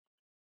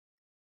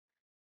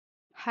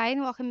Hi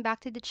and welcome back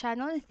to the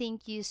channel.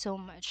 Thank you so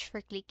much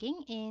for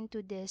clicking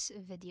into this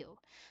video.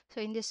 So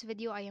in this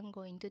video, I am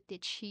going to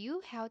teach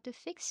you how to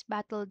fix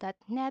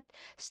Battle.net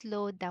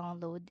slow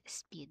download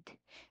speed.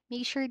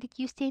 Make sure that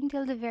you stay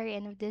until the very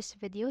end of this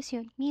video so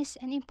you don't miss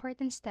an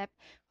important step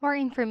or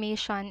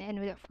information. And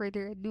without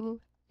further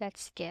ado,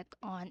 let's get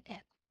on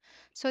it.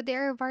 So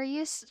there are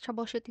various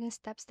troubleshooting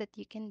steps that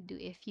you can do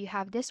if you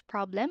have this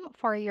problem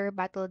for your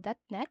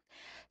Battle.net.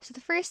 So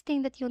the first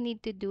thing that you'll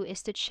need to do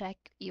is to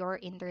check your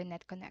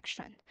internet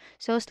connection.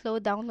 So slow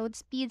download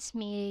speeds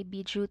may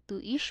be due to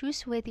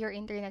issues with your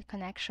internet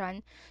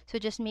connection. So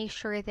just make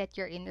sure that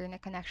your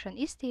internet connection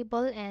is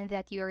stable and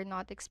that you're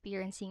not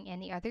experiencing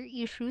any other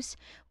issues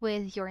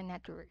with your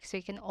network. So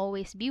it can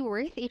always be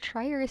worth a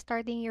try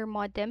restarting your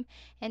modem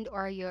and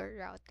or your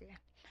router.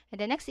 And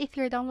the next, if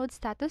your download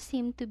status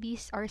seems to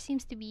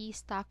be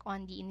stuck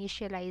on the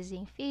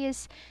initializing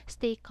phase,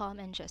 stay calm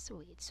and just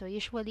wait. So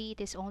usually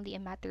it is only a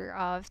matter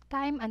of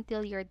time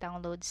until your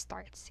download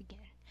starts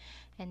again.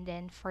 And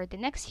then for the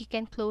next, you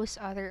can close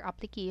other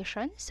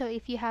applications. So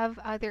if you have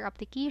other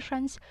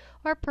applications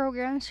or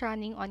programs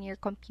running on your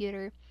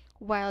computer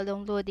while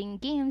downloading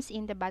games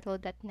in the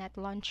Battle.net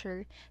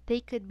launcher,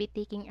 they could be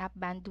taking up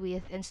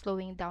bandwidth and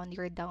slowing down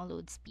your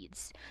download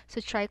speeds.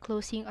 So try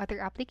closing other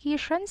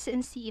applications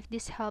and see if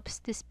this helps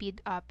to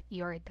speed up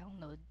your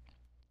download.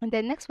 And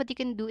then next, what you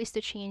can do is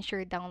to change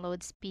your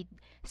download speed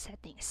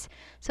settings.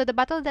 So the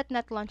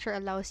Battle.net launcher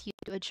allows you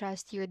to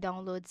adjust your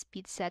download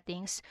speed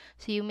settings.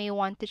 So you may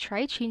want to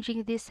try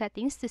changing these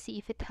settings to see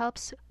if it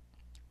helps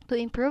to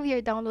improve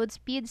your download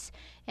speeds.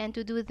 And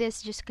to do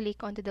this, just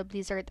click onto the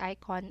Blizzard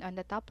icon on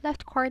the top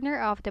left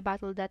corner of the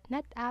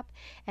Battle.net app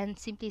and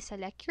simply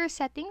select your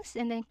settings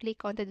and then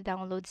click onto the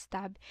Downloads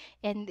tab.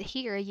 And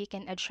here you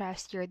can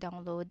adjust your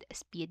download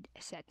speed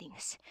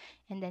settings.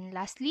 And then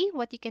lastly,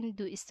 what you can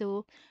do is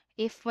to,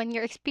 if when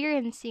you're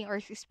experiencing or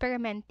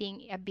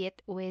experimenting a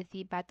bit with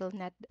the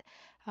Battle.net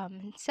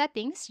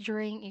settings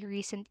during a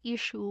recent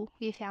issue,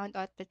 we found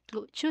out that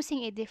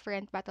choosing a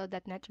different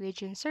Battle.net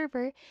region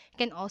server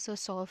can also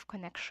solve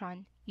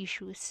connection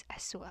issues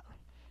as well.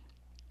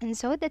 And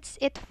so that's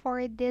it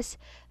for this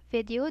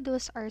video.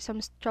 Those are some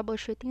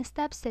troubleshooting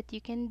steps that you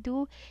can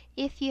do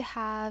if you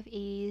have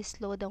a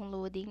slow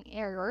downloading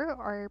error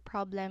or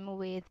problem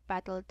with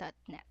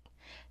Battle.net.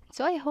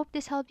 So I hope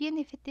this helped you, and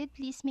if it did,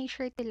 please make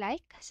sure to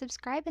like,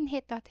 subscribe, and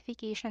hit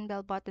notification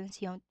bell button so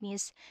you don't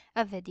miss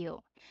a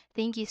video.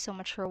 Thank you so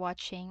much for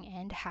watching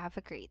and have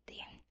a great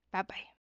day. Bye bye.